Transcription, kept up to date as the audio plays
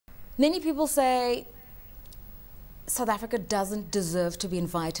Many people say South Africa doesn't deserve to be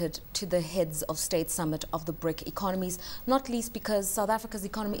invited to the heads of state summit of the BRIC economies, not least because South Africa's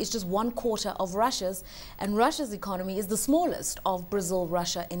economy is just 1/4 of Russia's, and Russia's economy is the smallest of Brazil,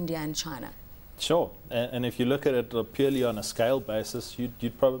 Russia, India and China. Sure, and if you look at it purely on a scale basis,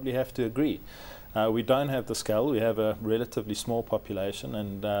 you'd probably have to agree. We don't have the scale. We have a relatively small population,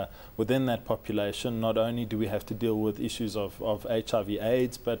 and within that population, not only do we have to deal with issues of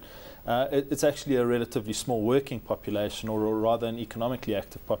HIV/AIDS, but it's actually a relatively small working population, or rather an economically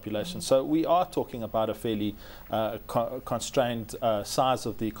active population. So we are talking about a fairly constrained size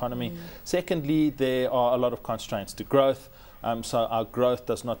of the economy. Secondly, there are a lot of constraints to growth. So our growth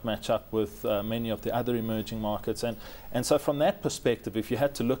does not match up with many of the other emerging markets. And so from that perspective, if you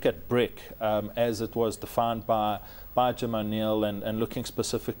had to look at BRIC as it was defined by Jim O'Neill, and looking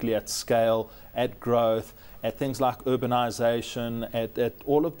specifically at scale, at growth, at things like urbanization, at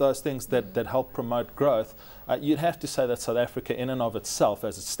all of those things that help promote growth, you'd have to say that South Africa in and of itself,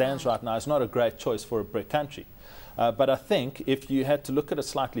 as it stands right now, is not a great choice for a BRIC country. But I think if you had to look at it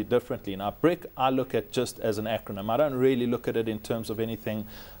slightly differently, now BRIC I look at just as an acronym. I don't really look at it in terms of anything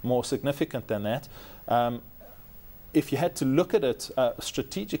more significant than that. If you had to look at it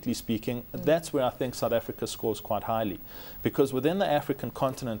strategically speaking, that's where I think South Africa scores quite highly. Because within the African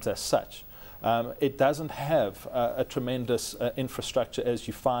continent as such, it doesn't have a tremendous infrastructure as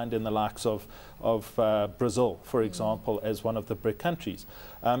you find in the likes of Brazil, for example, as one of the BRIC countries.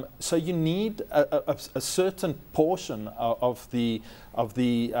 So you need a certain portion of the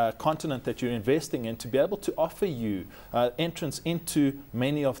continent that you're investing in to be able to offer you entrance into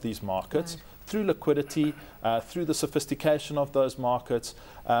many of these markets. Right. Through liquidity, through the sophistication of those markets.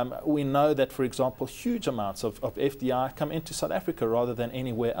 We know that, for example, huge amounts of FDI come into South Africa rather than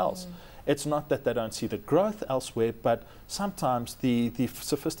anywhere else. It's not that they don't see the growth elsewhere, but sometimes the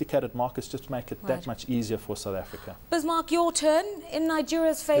sophisticated markets just make it that much easier for South Africa. Bismarck, your turn. In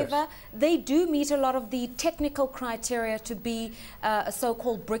Nigeria's favor, they do meet a lot of the technical criteria to be a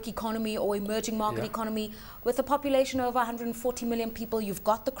so-called BRIC economy or emerging market economy. With a population of over 140 million people, you've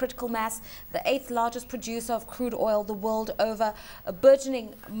got the critical mass, the 8th largest producer of crude oil the world over, a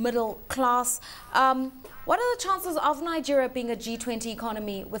burgeoning middle class. What are the chances of Nigeria being a G20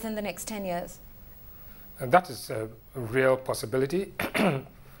 economy within the next 10 years? That is a real possibility.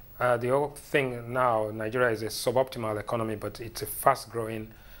 The whole thing now, Nigeria is a suboptimal economy, but it's a fast-growing.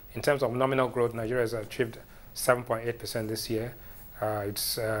 In terms of nominal growth, Nigeria has achieved 7.8% this year.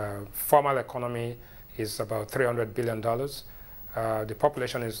 Its formal economy is about $300 billion. The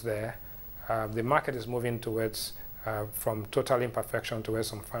population is there. The market is moving towards from total imperfection towards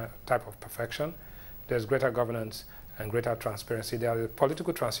some type of perfection. There's greater governance and greater transparency. There is a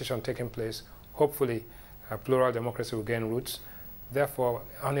political transition taking place. Hopefully, plural democracy will gain roots. Therefore,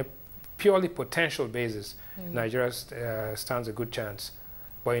 on a purely potential basis, Nigeria stands a good chance.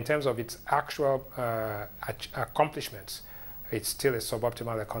 But in terms of its actual accomplishments, it's still a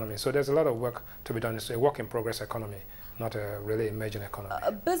suboptimal economy. So there's a lot of work to be done. It's a work-in-progress economy, not a really emerging economy.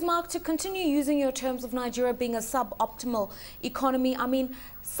 Bismarck, to continue using your terms of Nigeria being a suboptimal economy, I mean,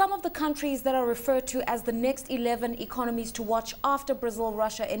 some of the countries that are referred to as the next 11 economies to watch after Brazil,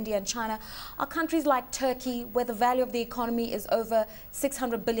 Russia, India and China are countries like Turkey, where the value of the economy is over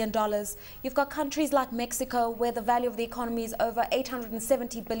 $600 billion. You've got countries like Mexico, where the value of the economy is over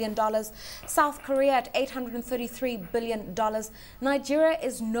 $870 billion. South Korea at $833 billion. Nigeria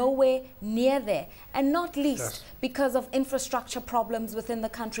is nowhere near there, and not least because of infrastructure problems within the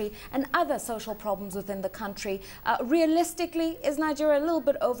country and other social problems within the country. Realistically, is Nigeria a little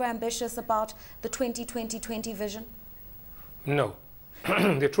bit over-ambitious about the 2020 vision? No.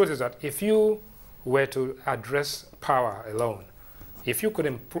 The truth is that if you were to address power alone, if you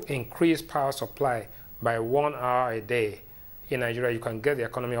could increase power supply by 1 hour a day in Nigeria, you can get the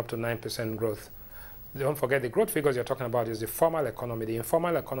economy up to 9% growth. Don't forget, the growth figures you're talking about is the formal economy. The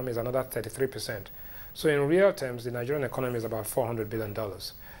informal economy is another 33%. So in real terms, the Nigerian economy is about $400 billion.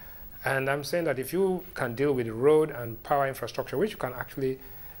 And I'm saying that if you can deal with road and power infrastructure, which you can actually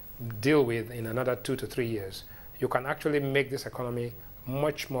deal with in another 2 to 3 years, you can actually make this economy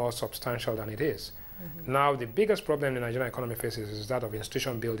much more substantial than it is. Now, the biggest problem the Nigerian economy faces is that of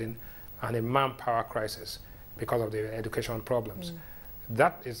institution building and a manpower crisis because of the education problems.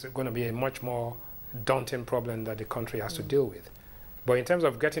 That is going to be a much more daunting problem that the country has to deal with. But in terms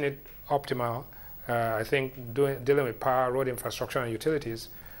of getting it optimal, I think dealing with power, road infrastructure and utilities,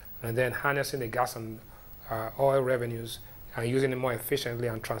 and then harnessing the gas and oil revenues and using it more efficiently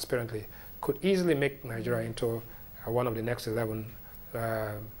and transparently could easily make Nigeria into one of the next 11,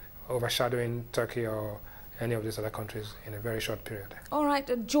 overshadowing Turkey or any of these other countries in a very short period. All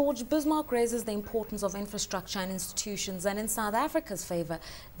right, George, Bismarck raises the importance of infrastructure and institutions, and in South Africa's favor,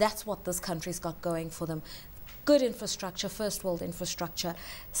 that's what this country's got going for them. Good infrastructure, first world infrastructure,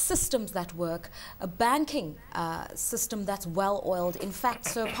 systems that work, a banking system that's well-oiled, in fact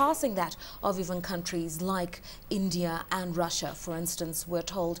surpassing that of even countries like India and Russia, for instance, we're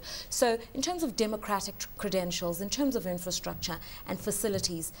told. So in terms of democratic credentials, in terms of infrastructure and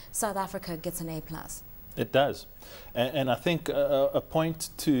facilities, South Africa gets an A+. It does. And I think a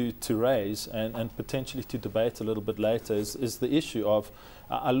point to raise and potentially to debate a little bit later is the issue of,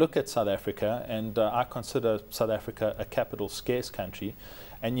 I look at South Africa and I consider South Africa a capital scarce country,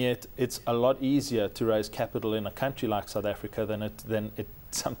 and yet it's a lot easier to raise capital in a country like South Africa than it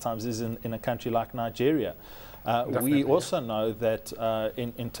sometimes is in a country like Nigeria. We also know that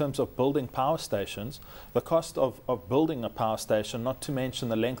in terms of building power stations, the cost of building a power station, not to mention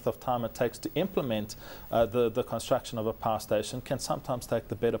the length of time it takes to implement the construction of a power station, can sometimes take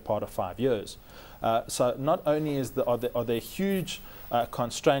the better part of 5 years. So not only are there huge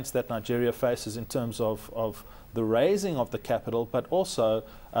constraints that Nigeria faces in terms of the raising of the capital, but also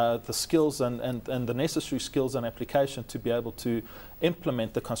the skills and the necessary skills and application to be able to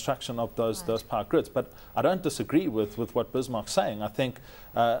implement the construction of those power grids. But I don't disagree with what Bismarck's saying. I think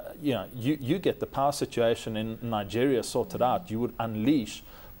you get the power situation in Nigeria sorted out, you would unleash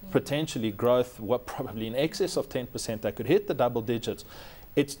potentially growth, probably in excess of 10%, that could hit the double digits.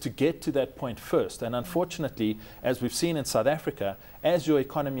 It's to get to that point first. And unfortunately, as we've seen in South Africa, as your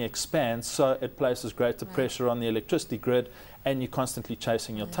economy expands, so it places greater pressure on the electricity grid, and you're constantly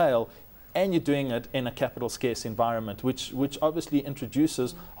chasing your tail, and you're doing it in a capital scarce environment, which obviously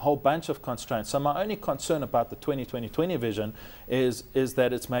introduces a whole bunch of constraints. So my only concern about the 2020 vision is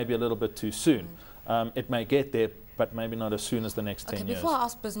that it's maybe a little bit too soon. It may get there, but maybe not as soon as the next 10 years. Before I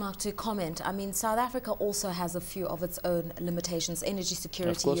ask Bismarck to comment, I mean, South Africa also has a few of its own limitations. Energy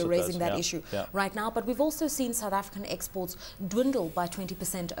security, you're raising that issue right now, but we've also seen South African exports dwindle by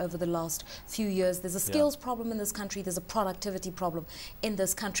 20% over the last few years. There's a skills problem in this country, there's a productivity problem in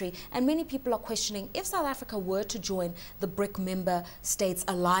this country, and many people are questioning, if South Africa were to join the BRIC member states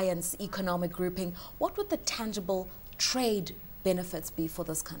alliance economic grouping, what would the tangible trade benefits be for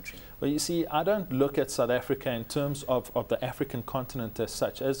this country? Well, you see, I don't look at South Africa in terms of the African continent as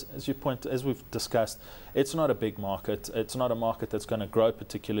such. As we've discussed, it's not a big market. It's not a market that's going to grow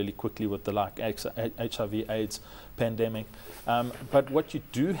particularly quickly with the HIV/AIDS pandemic. But what you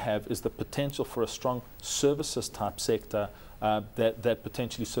do have is the potential for a strong services type sector that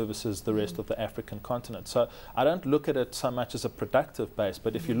potentially services the rest of the African continent. So I don't look at it so much as a productive base,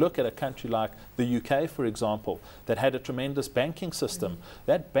 but if you look at a country like the UK, for example, that had a tremendous banking system,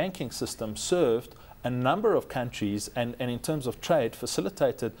 that banking system served a number of countries and in terms of trade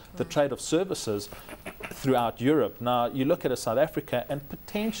facilitated the trade of services throughout Europe. Now you look at a South Africa and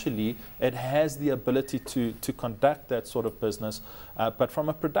potentially it has the ability to conduct that sort of business, but from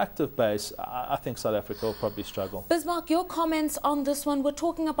a productive base I think South Africa will probably struggle. Bismarck, your comments on this one. We're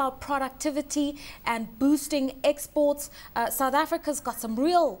talking about productivity and boosting exports. South Africa's got some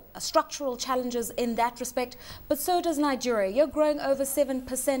real structural challenges in that respect, but so does Nigeria. You're growing over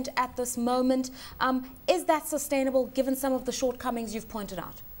 7% at this moment. Is that sustainable given some of the shortcomings you've pointed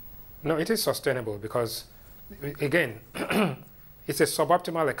out? No, it is sustainable because, again, it's a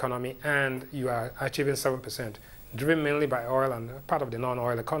suboptimal economy and you are achieving 7%, driven mainly by oil and part of the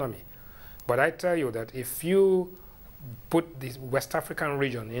non-oil economy. But I tell you that if you put the West African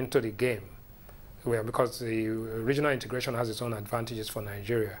region into the game, because the regional integration has its own advantages for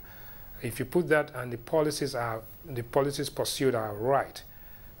Nigeria, if you put that and the policies pursued are right,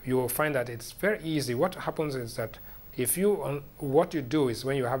 you will find that it's very easy. What happens is that what you do is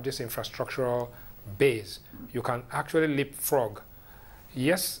when you have this infrastructural base, you can actually leapfrog.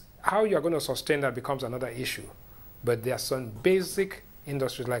 Yes, how you're going to sustain that becomes another issue. But there are some basic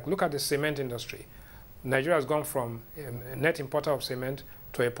industries, like look at the cement industry. Nigeria has gone from a net importer of cement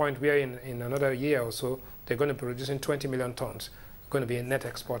to a point where in another year or so, they're going to be producing 20 million tons, going to be net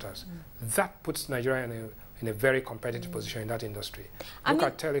exporters. That puts Nigeria in a very competitive position in that industry. Look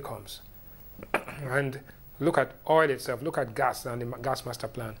at telecoms and look at oil itself, look at gas and the gas master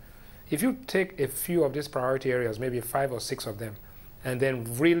plan. If you take a few of these priority areas, maybe 5 or 6 of them, and then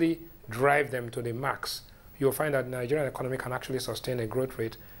really drive them to the max, you'll find that the Nigerian economy can actually sustain a growth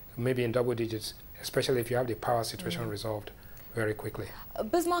rate maybe in double digits, especially if you have the power situation resolved very quickly.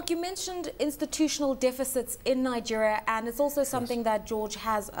 Bismarck, you mentioned institutional deficits in Nigeria, and it's also something that George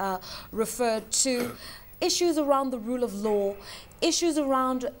has referred to. issues around the rule of law, issues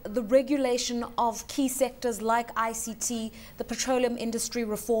around the regulation of key sectors like ICT, the petroleum industry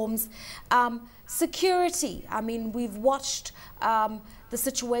reforms, security. I mean, we've watched the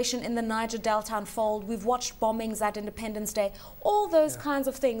situation in the Niger Delta unfold. We've watched bombings at Independence Day. All those kinds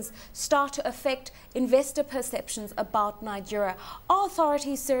of things start to affect investor perceptions about Nigeria. Are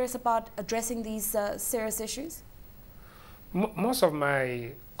authorities serious about addressing these serious issues? Most of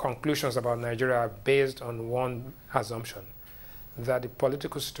my conclusions about Nigeria are based on one assumption, that the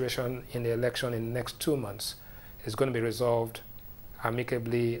political situation in the election in the next 2 months is going to be resolved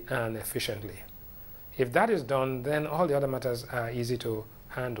amicably and efficiently. If that is done, then all the other matters are easy to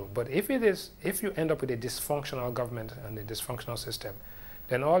handle. But if you end up with a dysfunctional government and a dysfunctional system,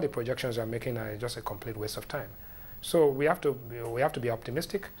 then all the projections you're making are just a complete waste of time. So we have to be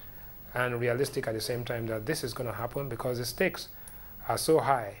optimistic and realistic at the same time that this is going to happen, because the stakes are so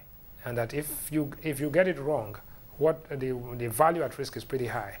high, and that if you get it wrong, the value at risk is pretty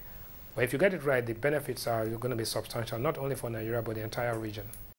high. But if you get it right, the benefits are going to be substantial, not only for Nigeria but the entire region.